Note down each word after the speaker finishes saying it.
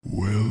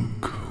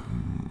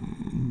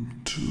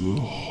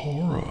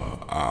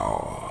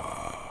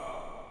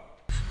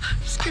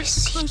I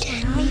see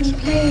dead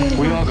people.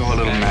 We all go a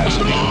little mad.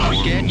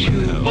 Forget you.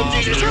 You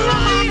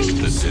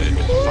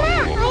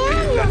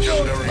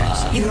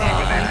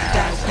are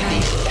undoubtedly.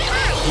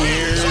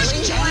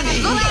 Here's Johnny.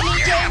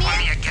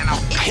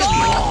 It's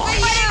all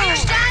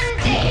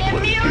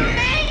for you.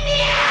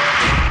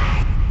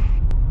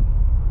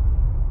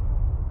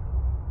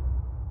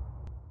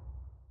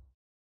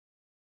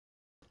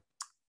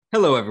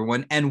 Hello,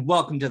 everyone, and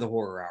welcome to the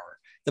Horror Hour,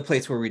 the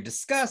place where we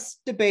discuss,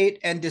 debate,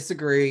 and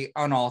disagree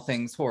on all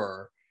things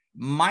horror.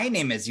 My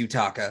name is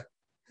Yutaka.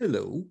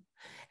 Hello.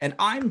 And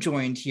I'm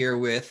joined here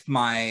with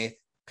my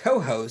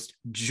co-host,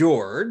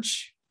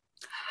 George.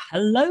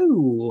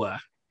 Hello.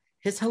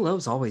 His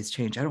hellos always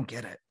change. I don't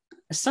get it.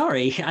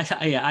 Sorry,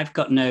 I've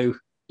got no...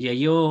 Yeah,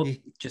 you're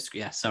just...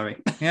 Yeah,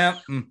 sorry. Yeah.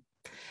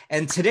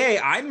 And today,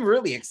 I'm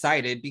really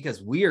excited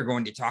because we are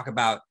going to talk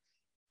about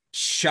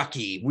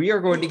Chucky. We are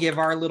going to give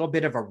our little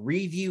bit of a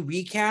review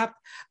recap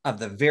of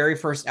the very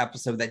first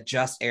episode that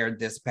just aired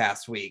this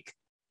past week.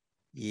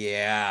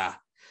 Yeah.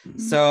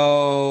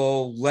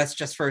 So let's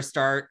just first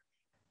start.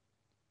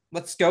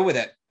 Let's go with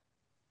it.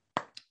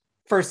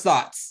 First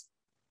thoughts.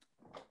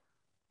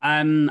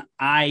 Look,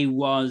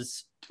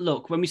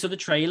 when we saw the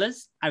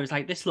trailers, I was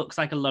like, this looks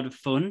like a lot of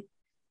fun,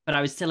 but I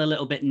was still a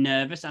little bit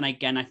nervous. And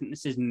again, I think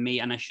this is me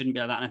and I shouldn't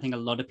be like that. And I think a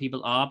lot of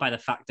people are, by the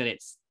fact that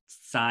it's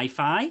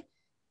sci-fi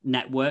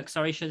network,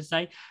 sorry, should I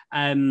say.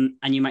 And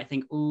you might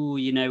think, oh,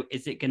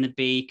 is it going to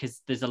be,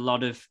 because there's a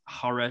lot of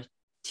horror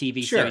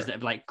TV series that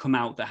have like come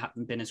out that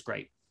haven't been as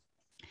great.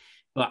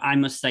 But I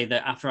must say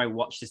that after I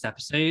watched this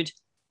episode,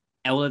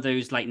 all of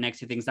those like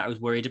negative things that I was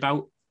worried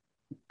about,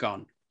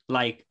 gone.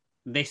 Like,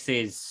 this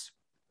is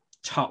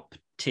top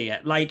tier.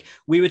 Like,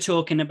 we were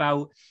talking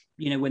about,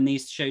 when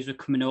these shows were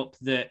coming up,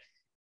 that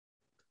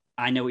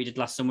I Know What You Did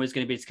Last Summer is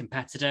going to be its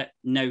competitor.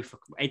 No,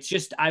 it's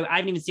just, I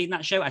haven't even seen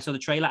that show. I saw the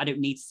trailer. I don't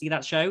need to see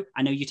that show.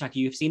 I know, Yutaka,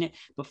 you've seen it.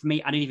 But for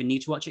me, I don't even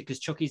need to watch it because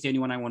Chucky's the only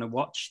one I want to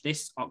watch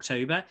this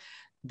October.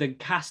 The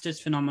cast is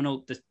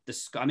phenomenal.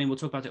 We'll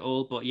talk about it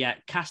all. But yeah,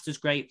 cast is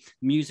great.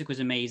 Music was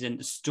amazing.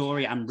 The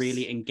story, I'm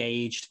really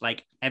engaged.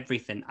 Like,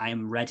 everything. I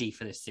am ready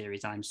for this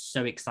series. I'm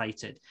so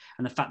excited.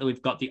 And the fact that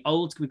we've got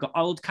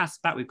old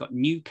cast back. We've got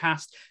new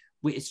cast.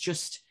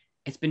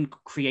 It's been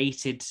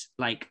created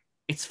like,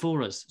 it's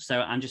for us.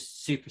 So I'm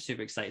just super,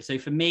 super excited. So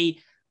for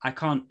me, I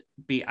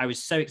was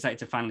so excited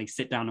to finally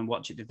sit down and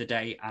watch it the other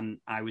day. And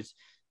I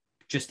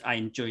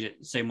enjoyed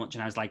it so much.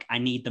 And I was like, I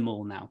need them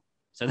all now.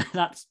 So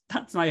that's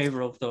my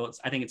overall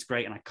thoughts. I think it's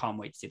great. And I can't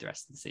wait to see the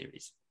rest of the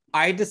series.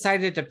 I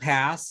decided to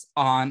pass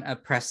on a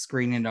press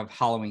screening of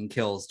Halloween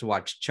Kills to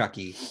watch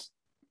Chucky.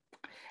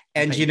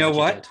 And you know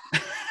what?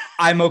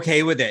 I'm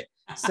okay with it.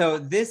 So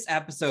this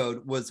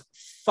episode was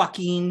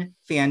fucking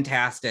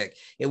fantastic.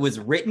 It was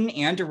written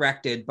and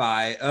directed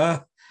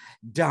by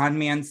Don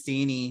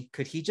Mancini.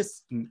 Could he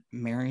just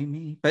marry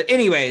me? But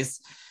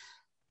anyways,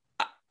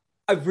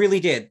 I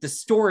really did. The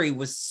story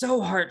was so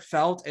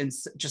heartfelt and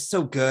just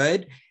so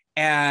good.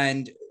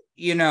 And,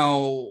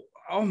 oh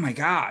my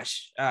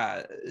gosh,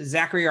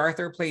 Zachary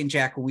Arthur playing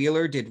Jack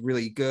Wheeler did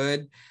really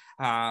good.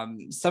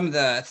 Some of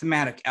the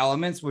thematic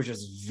elements were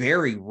just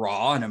very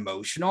raw and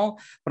emotional.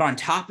 But on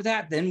top of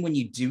that, then when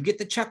you do get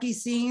the Chucky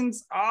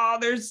scenes,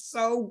 they're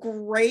so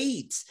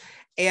great.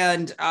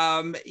 And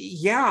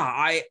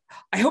I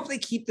hope they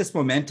keep this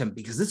momentum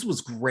because this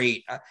was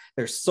great.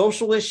 There's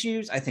social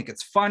issues. I think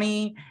it's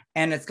funny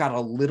and it's got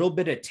a little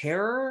bit of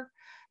terror.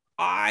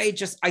 I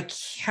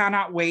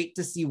cannot wait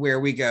to see where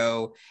we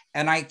go.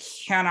 And I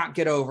cannot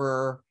get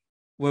over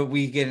when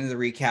we get into the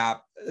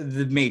recap,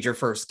 the major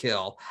first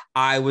kill.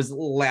 I was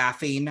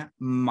laughing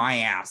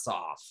my ass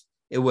off.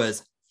 It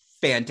was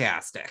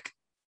fantastic.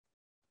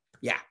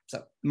 Yeah,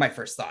 so my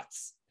first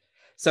thoughts.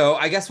 So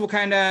I guess we'll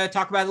kind of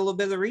talk about a little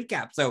bit of the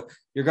recap. So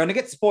you're going to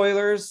get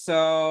spoilers,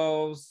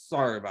 so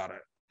sorry about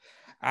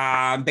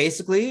it.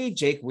 Basically,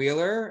 Jake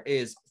Wheeler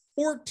is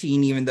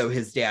 14, even though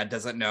his dad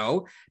doesn't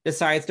know,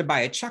 decides to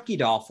buy a Chucky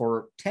doll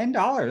for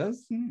 $10.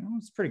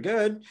 That's pretty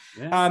good.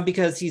 Yeah.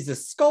 Because he's a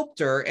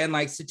sculptor and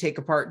likes to take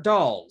apart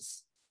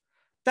dolls.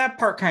 That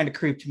part kind of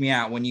creeped me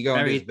out when you go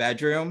into his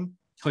bedroom.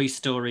 Toy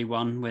Story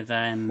 1 with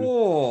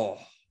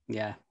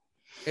yeah.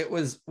 It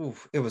was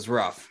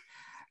rough.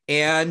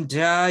 And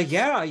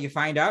you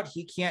find out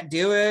he can't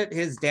do it.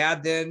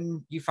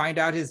 You find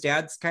out his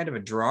dad's kind of a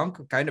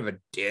drunk, kind of a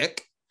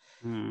dick.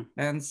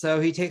 And so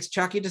he takes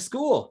Chucky to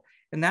school.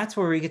 And that's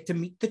where we get to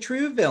meet the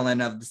true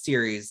villain of the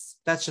series.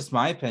 That's just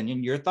my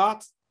opinion. Your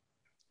thoughts?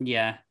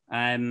 Yeah.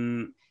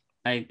 I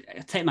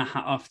take my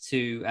hat off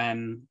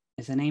to,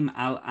 is her name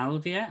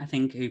Alvia, I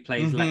think, who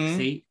plays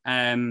Lexi.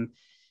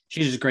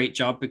 She does a great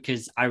job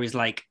because I was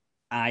like,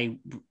 I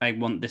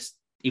want this,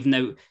 even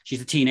though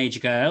she's a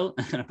teenage girl,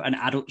 an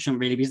adult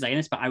shouldn't really be saying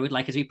this, but I would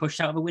like her to be pushed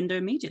out of a window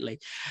immediately.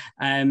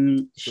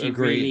 She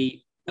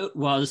really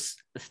was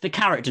the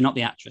character, not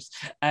the actress.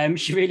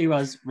 She really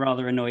was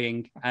rather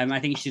annoying. I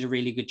think she did a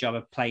really good job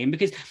of playing,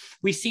 because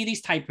we see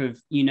these type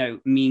of,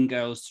 mean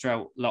girls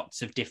throughout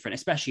lots of different,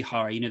 especially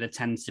horror. There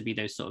tends to be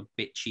those sort of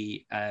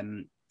bitchy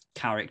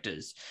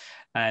characters.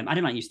 I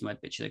don't like using the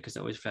word bitchy though, because it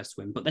always refers to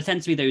women, but there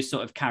tends to be those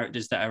sort of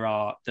characters that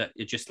are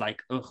just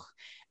like, ugh.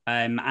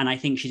 And I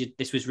think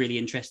this was really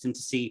interesting to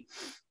see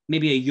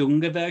maybe a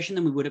younger version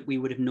than we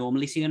would have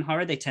normally seen in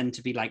horror. They tend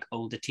to be like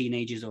older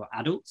teenagers or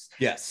adults.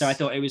 Yes. So I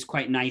thought it was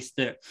quite nice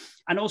that,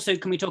 and also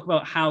can we talk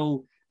about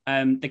how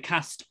the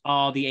cast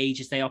are the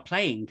ages they are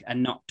playing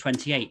and not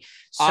 28?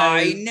 So,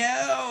 I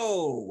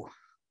know.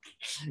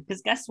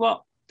 Because guess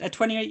what? A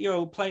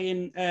 28-year-old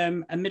playing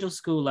a middle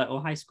schooler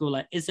or high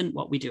schooler isn't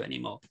what we do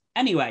anymore.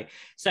 Anyway,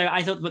 so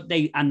I thought, but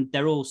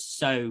they're all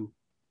so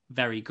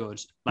very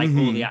good. Like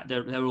all the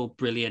they're all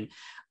brilliant.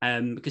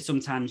 Because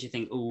sometimes you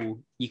think, oh,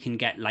 you can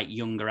get like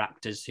younger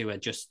actors who are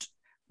just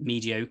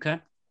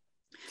mediocre.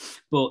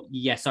 But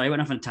yeah, sorry, I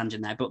went off on a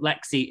tangent there. But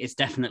Lexi is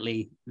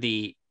definitely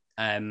the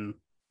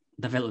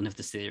villain of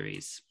the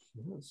series.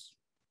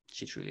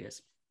 She truly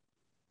is.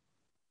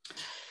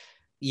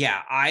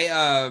 Yeah,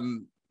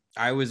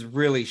 I was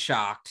really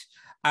shocked.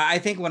 I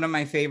think one of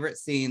my favorite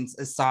scenes,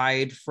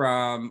 aside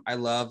from I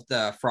love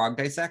the frog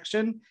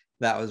dissection,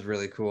 that was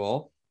really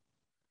cool.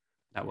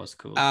 That was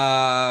cool.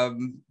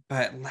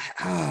 But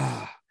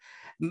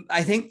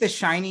I think the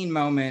shining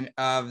moment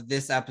of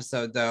this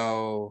episode,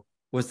 though,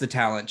 was the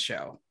talent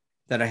show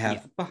that I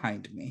have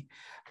behind me.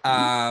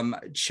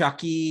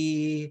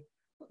 Chucky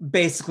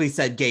basically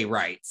said gay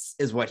rights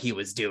is what he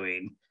was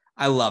doing.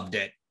 I loved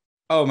it.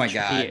 Oh my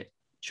God.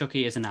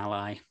 Chucky is an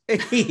ally.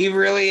 He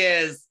really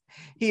is.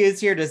 He is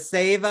here to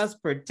save us,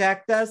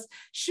 protect us.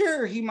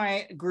 Sure, he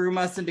might groom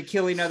us into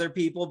killing other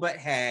people, but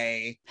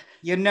hey,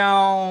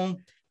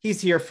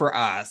 he's here for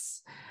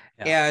us.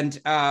 Yeah.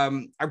 And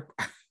I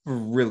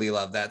really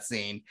love that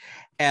scene.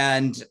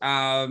 And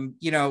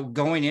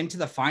going into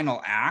the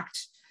final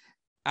act,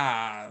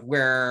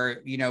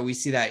 where we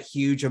see that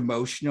huge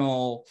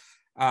emotional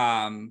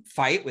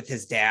fight with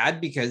his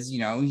dad, because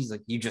he's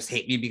like, you just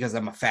hate me because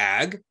I'm a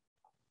fag.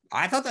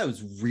 I thought that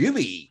was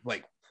really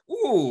like,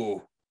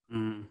 ooh.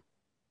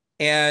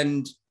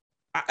 And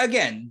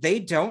again, they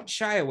don't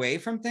shy away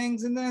from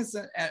things in this.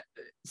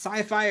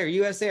 Sci-fi or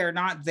USA or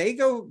not, they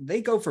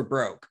go for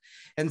broke.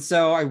 And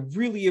so I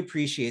really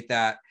appreciate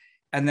that.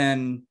 And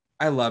then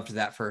I loved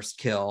that first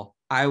kill.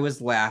 I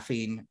was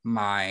laughing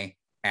my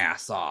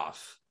ass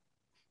off.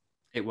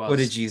 It was. What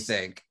did you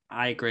think?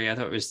 I agree. I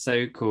thought it was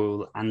so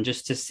cool. And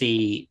just to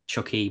see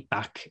Chucky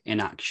back in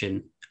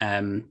action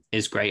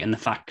is great. And the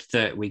fact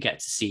that we get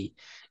to see,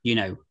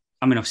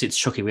 obviously it's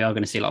Chucky, we are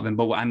going to see a lot of him,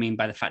 but what I mean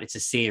by the fact it's a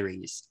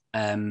series.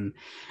 And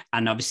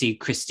obviously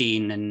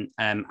Christine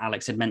and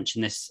Alex had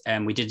mentioned this.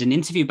 We did an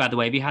interview, by the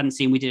way, if you hadn't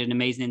seen, we did an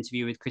amazing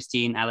interview with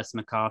Christine, Alice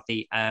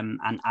McCarthy, and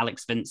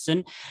Alex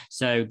Vincent.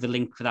 So the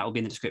link for that will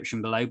be in the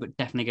description below, but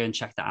definitely go and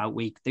check that out.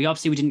 We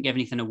didn't give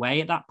anything away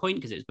at that point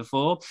because it was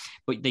before,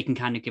 but they can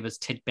kind of give us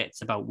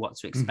tidbits about what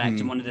to expect.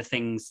 And one of the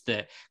things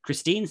that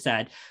Christine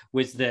said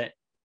was that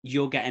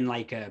you're getting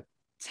like a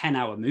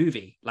 10-hour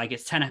movie, like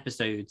it's 10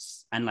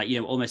 episodes and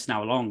almost an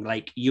hour long.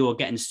 Like you're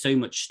getting so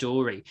much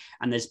story,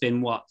 and there's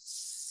been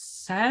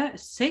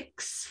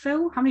six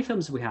film? How many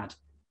films have we had?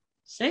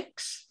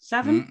 6,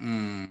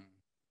 7?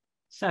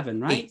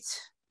 7, right?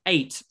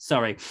 8.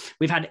 Sorry,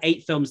 we've had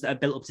 8 films that are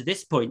built up to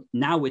this point.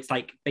 Now it's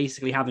like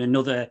basically having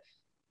another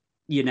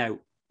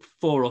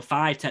 4 or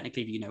 5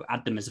 technically, if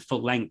add them as a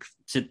full length.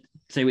 So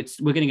we're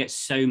going to get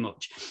so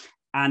much,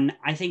 and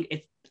I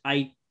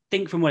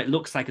think from what it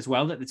looks like as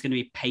well that it's going to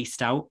be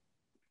paced out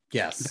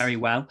very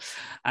well.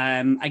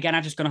 Again,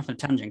 I've just gone off on a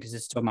tangent because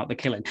it's talking about the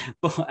killing,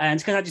 but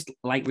it's because I just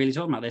like really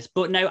talking about this.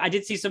 But no, I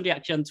did see somebody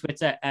actually on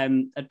Twitter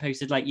had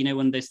posted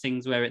one of those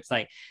things where it's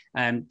like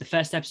the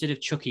first episode of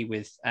Chucky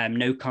with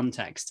no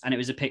context, and it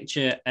was a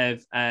picture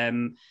of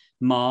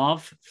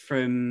Marv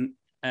from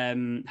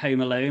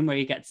Home Alone where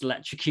he gets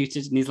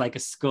electrocuted and he's like a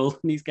skull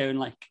and he's going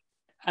like,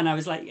 and I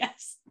was like,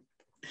 yes,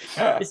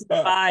 this is the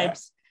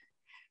vibes.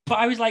 But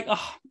I was like,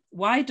 oh,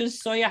 why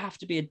does Sawyer have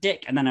to be a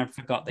dick? And then I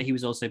forgot that he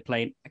was also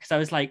playing, because I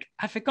was like,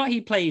 I forgot he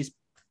plays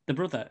the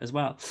brother as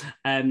well. So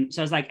I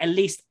was like, at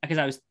least, because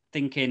I was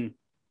thinking,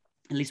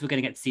 at least we're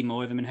going to get to see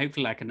more of him, and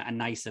hopefully like a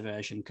nicer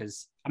version,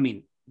 because, I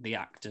mean, the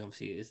actor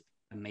obviously is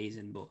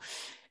amazing, but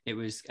it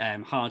was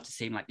hard to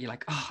see him, like, you're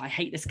like, oh, I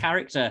hate this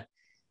character,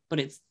 but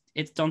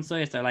it's Don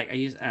Sawyer, so like, I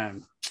use,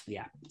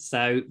 yeah.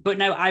 So, but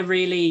no, I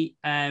really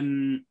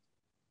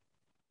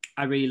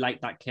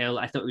liked that kill.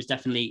 I thought it was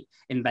definitely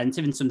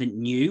inventive and something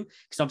new,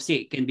 because obviously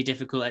it can be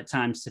difficult at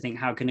times to think,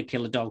 how can a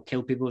killer dog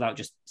kill people without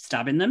just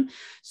stabbing them?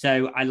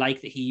 So I like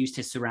that he used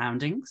his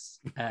surroundings.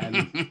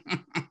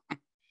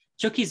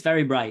 Chucky's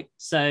very bright.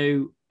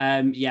 So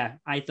yeah,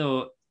 I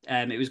thought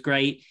it was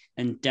great,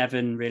 and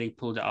Devon really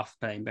pulled it off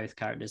playing both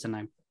characters.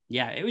 And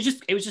it was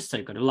just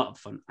so good. A lot of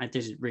fun. I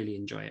did really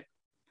enjoy it.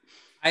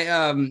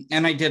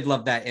 I did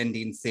love that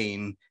ending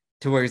scene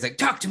to where he's like,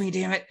 talk to me,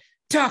 damn it.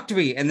 Talk to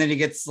me, and then he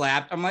gets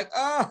slapped. I'm like,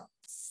 oh,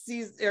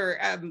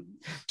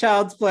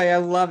 child's play. I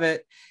love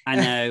it. I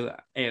know,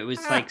 it was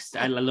like,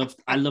 I love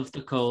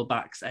the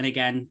callbacks. And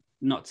again,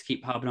 not to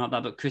keep harping on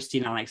that, but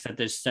Christine and Alex said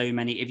there's so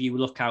many, if you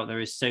look out,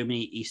 there is so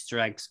many Easter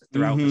eggs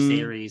throughout the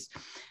series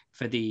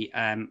for the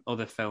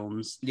other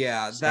films.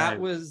 Yeah, that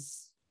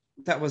was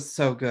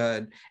so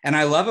good. And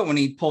I love it when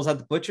he pulls out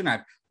the butcher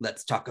knife.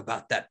 Let's talk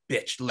about that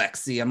bitch,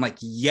 Lexi. I'm like,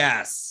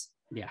 yes,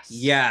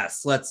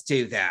 let's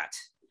do that.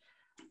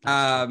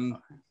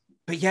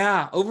 But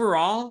yeah,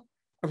 overall,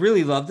 I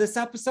really love this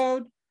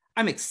episode.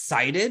 I'm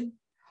excited.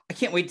 I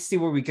can't wait to see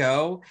where we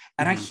go.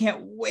 And I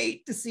can't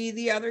wait to see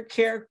the other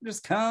characters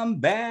come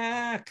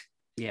back.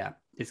 Yeah,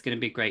 it's going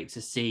to be great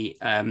to see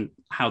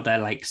how they're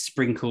like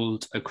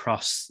sprinkled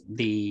across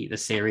the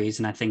series.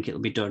 And I think it'll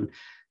be done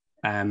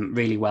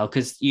really well.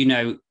 Because, you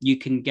know, you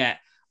can get,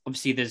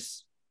 obviously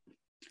there's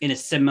in a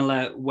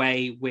similar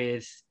way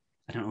with,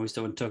 I don't always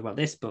want to talk about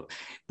this, but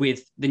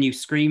with the new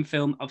Scream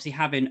film, obviously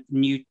having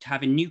new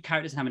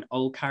characters and having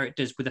old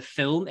characters with a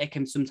film, it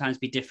can sometimes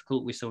be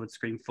difficult. We saw with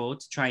Scream 4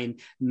 to try and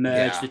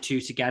merge the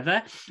two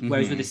together.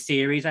 Whereas with a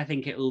series, I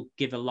think it'll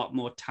give a lot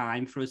more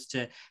time for us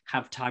to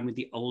have time with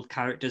the old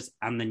characters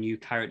and the new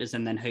characters.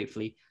 And then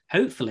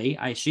hopefully,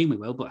 I assume we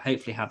will, but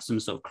hopefully have some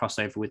sort of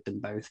crossover with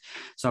them both.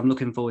 So I'm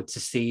looking forward to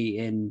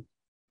seeing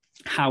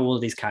how all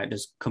these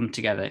characters come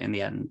together in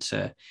the end.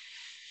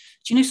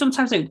 Do you know,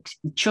 sometimes like,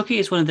 Chucky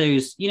is one of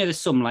those, you know, there's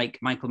some like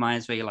Michael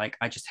Myers where you're like,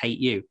 I just hate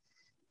you.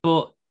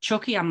 But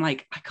Chucky, I'm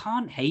like, I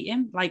can't hate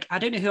him. Like, I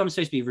don't know who I'm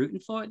supposed to be rooting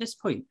for at this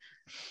point.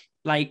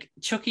 Like,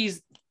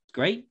 Chucky's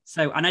great.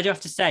 So, and I do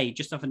have to say,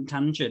 just off on a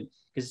tangent,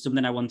 because it's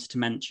something I wanted to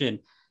mention,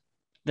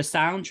 the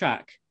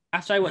soundtrack,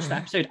 after I watched the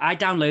episode, I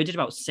downloaded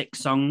about 6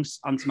 songs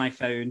onto my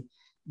phone.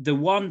 The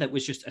one that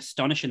was just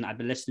astonishing that I've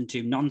been listening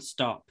to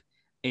nonstop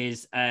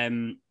is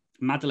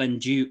Madeline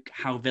Duke,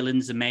 How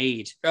Villains Are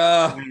Made.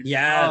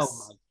 Yes.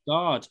 Oh my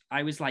God.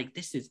 I was like,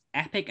 this is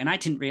epic. And I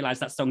didn't realize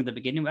that song at the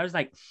beginning. I was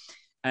like,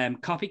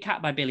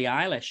 Copycat by Billie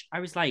Eilish. I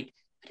was like,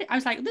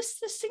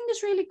 this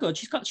singer's really good.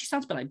 She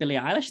sounds a bit like Billie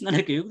Eilish. And then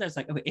I Googled, I was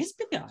like, oh, it is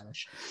Billie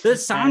Eilish. The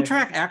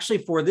soundtrack actually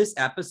for this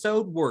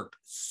episode worked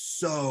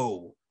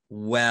so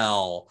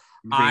well.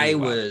 Really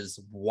was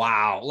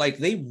wow. Like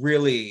they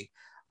really,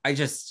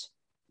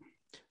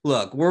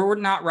 look, we're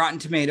not Rotten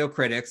Tomato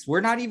critics.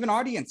 We're not even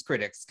audience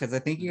critics, because I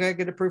think you gotta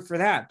get approved for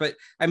that. But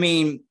I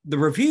mean, the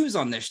reviews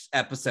on this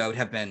episode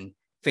have been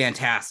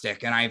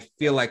fantastic, and I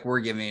feel like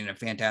we're giving it a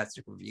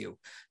fantastic review.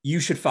 You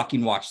should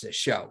fucking watch this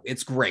show.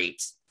 It's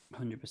great.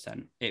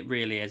 100%. It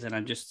really is. And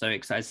I'm just so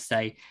excited to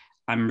say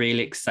I'm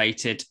really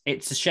excited.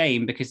 It's a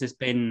shame because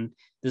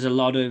there's a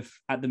lot of,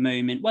 at the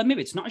moment, well, maybe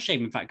it's not a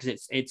shame, in fact,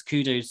 because it's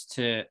kudos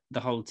to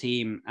the whole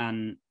team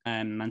and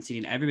Mancini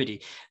and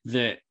everybody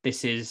that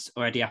this is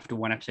already, after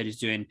one episode, is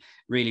doing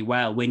really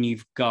well. When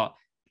you've got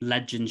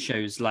legend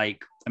shows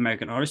like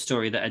American Horror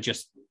Story that are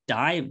just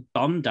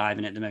bomb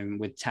diving at the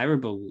moment with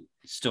terrible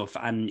stuff,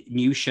 and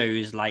new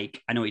shows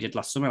like, I know what you did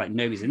last summer, like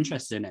nobody's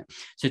interested in it.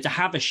 So to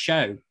have a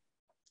show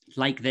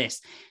like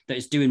this that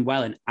is doing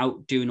well and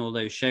outdoing all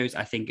those shows,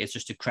 I think it's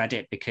just a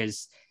credit,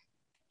 because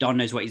Don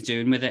knows what he's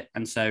doing with it.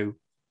 And so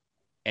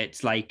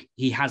it's like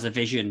he has a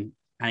vision,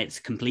 and it's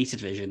a completed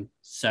vision.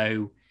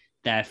 So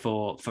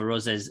therefore, for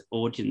us as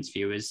audience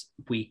viewers,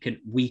 we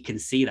can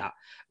see that,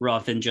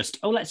 rather than just,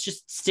 oh, let's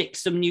just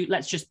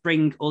let's just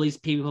bring all these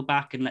people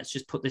back and let's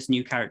just put this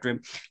new character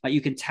in. Like,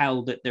 you can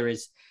tell that there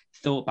is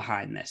thought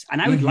behind this.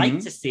 And I would like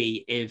to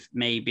see if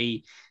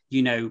maybe,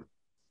 you know,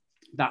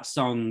 that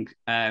song,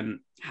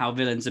 How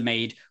Villains Are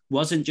Made,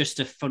 wasn't just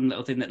a fun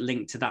little thing that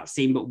linked to that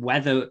scene, but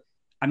whether,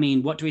 I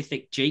mean, what do we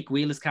think Jake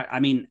Wheeler's character? I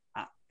mean,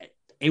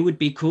 it would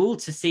be cool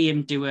to see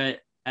him do a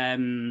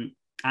Anakin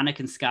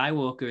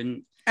Skywalker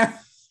and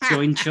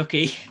join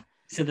Chucky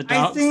to the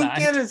dark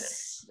side.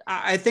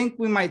 I think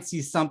we might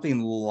see something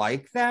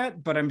like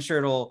that, but I'm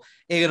sure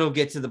it'll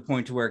get to the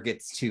point to where it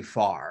gets too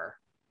far.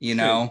 You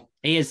know,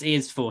 he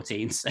is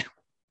 14, so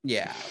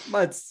yeah.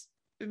 But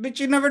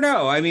you never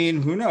know. I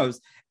mean, who knows?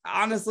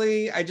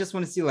 Honestly, I just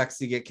want to see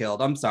Lexi get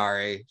killed. I'm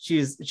sorry,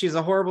 she's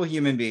a horrible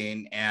human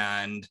being,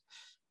 and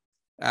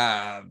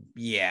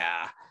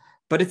yeah.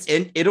 But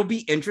it'll be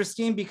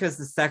interesting, because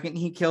the second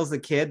he kills a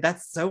kid,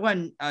 that's so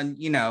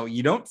you know,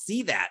 you don't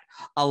see that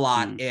a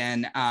lot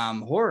in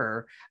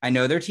horror. I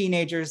know they're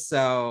teenagers,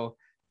 so,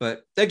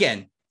 but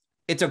again,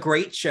 it's a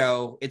great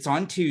show. It's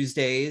on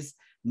Tuesdays,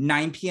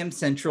 9 p.m.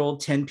 Central,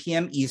 10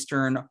 p.m.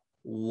 Eastern.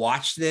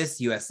 Watch this,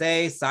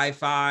 USA,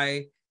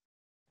 Sci-Fi.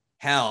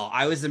 Hell,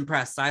 I was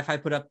impressed. Sci-Fi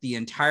put up the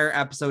entire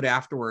episode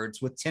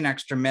afterwards with 10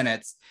 extra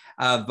minutes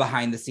of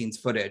behind the scenes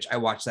footage. I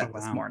watched that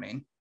this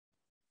morning.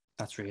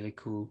 That's really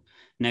cool.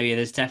 No, yeah,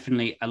 there's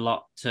definitely a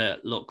lot to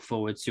look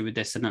forward to with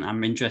this, and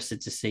I'm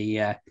interested to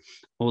see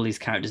all these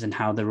characters and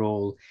how they're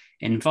all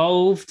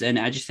involved. And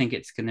I just think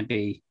it's going to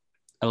be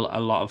a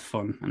lot of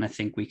fun, and I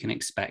think we can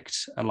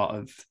expect a lot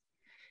of,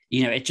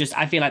 you know,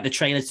 I feel like the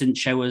trailers didn't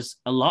show us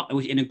a lot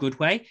in a good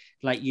way.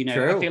 Like, you know,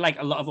 True. I feel like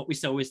a lot of what we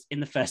saw was in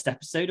the first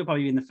episode, or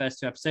probably in the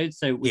first 2 episodes.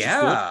 So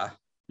yeah,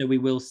 so we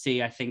will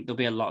see. I think there'll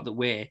be a lot that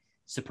we're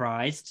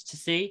surprised to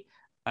see.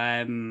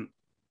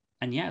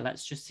 And yeah,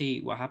 let's just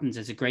see what happens.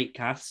 There's a great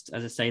cast.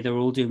 As I say, they're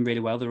all doing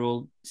really well. They're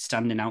all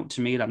standing out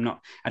to me.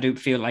 I don't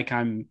feel like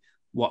I'm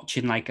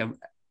watching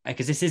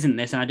because this isn't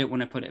this, and I don't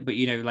want to put it, but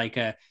you know, like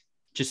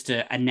just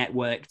a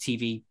network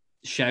TV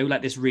show.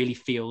 Like this really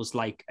feels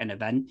like an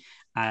event.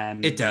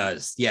 It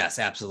does. Yes,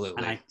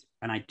 absolutely.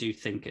 And I do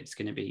think it's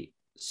going to be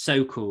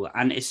so cool.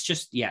 And it's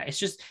just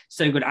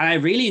so good. And I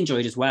really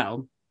enjoyed as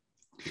well.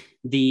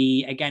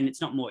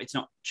 It's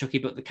not Chucky,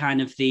 but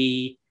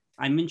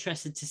I'm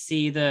interested to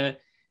see the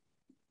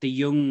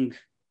young,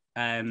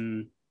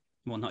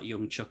 not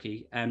young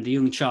Chucky, the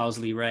young Charles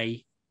Lee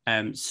Ray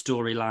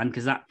storyline,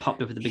 because that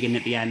popped up at the beginning,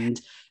 at the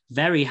end.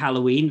 Very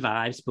Halloween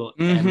vibes, but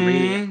I'm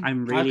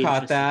really I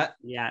caught that.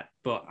 Yeah,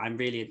 but I'm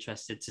really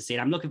interested to see it.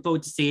 I'm looking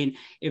forward to seeing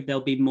if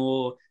there'll be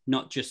more,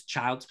 not just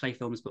Child's Play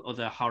films, but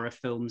other horror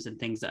films and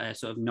things that are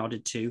sort of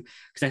nodded to.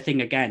 Because I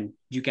think, again,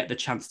 you get the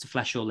chance to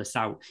flesh all this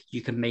out.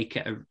 You can make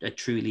it a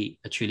truly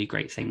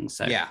great thing.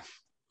 So yeah,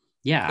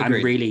 agreed.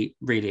 I'm really,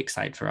 really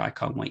excited for it. I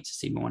can't wait to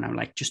see more. And I'm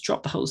like, just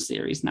drop the whole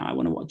series now. I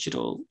want to watch it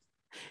all.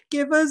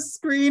 Give us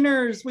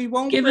screeners. We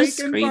won't break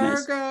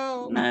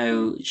embargo.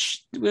 No,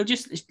 we'll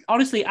just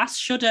honestly ask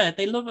Shudder.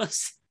 They love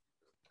us.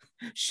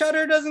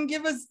 Shudder doesn't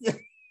give us.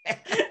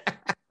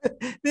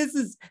 This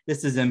is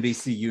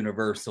NBC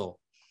Universal.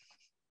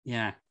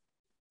 Yeah.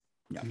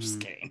 No, I'm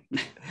just kidding.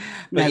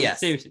 But yes,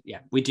 seriously, yeah,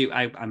 we do.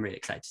 I'm really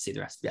excited to see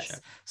the rest of the show.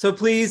 So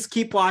please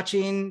keep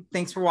watching.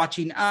 Thanks for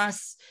watching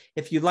us.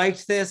 If you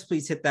liked this,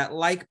 please hit that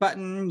like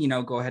button.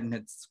 Go ahead and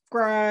hit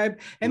subscribe,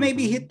 and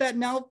maybe hit that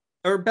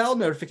bell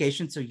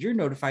notification so you're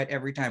notified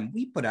every time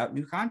we put out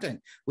new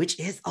content, which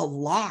is a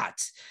lot.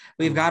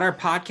 We've got our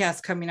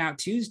podcast coming out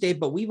Tuesday,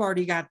 but we've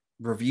already got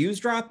reviews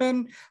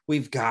dropping.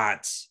 We've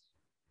got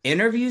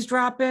interviews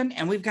dropping,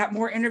 and we've got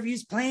more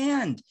interviews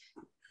planned.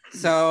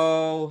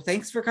 So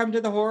thanks for coming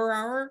to the Horror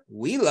Hour.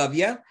 We love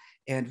you,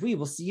 and we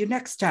will see you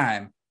next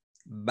time.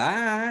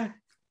 Bye.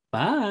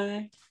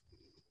 Bye.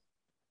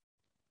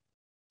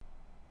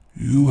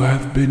 You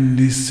have been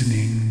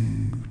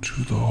listening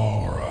to the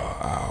Horror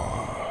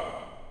Hour.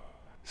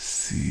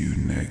 See you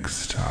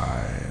next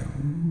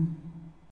time.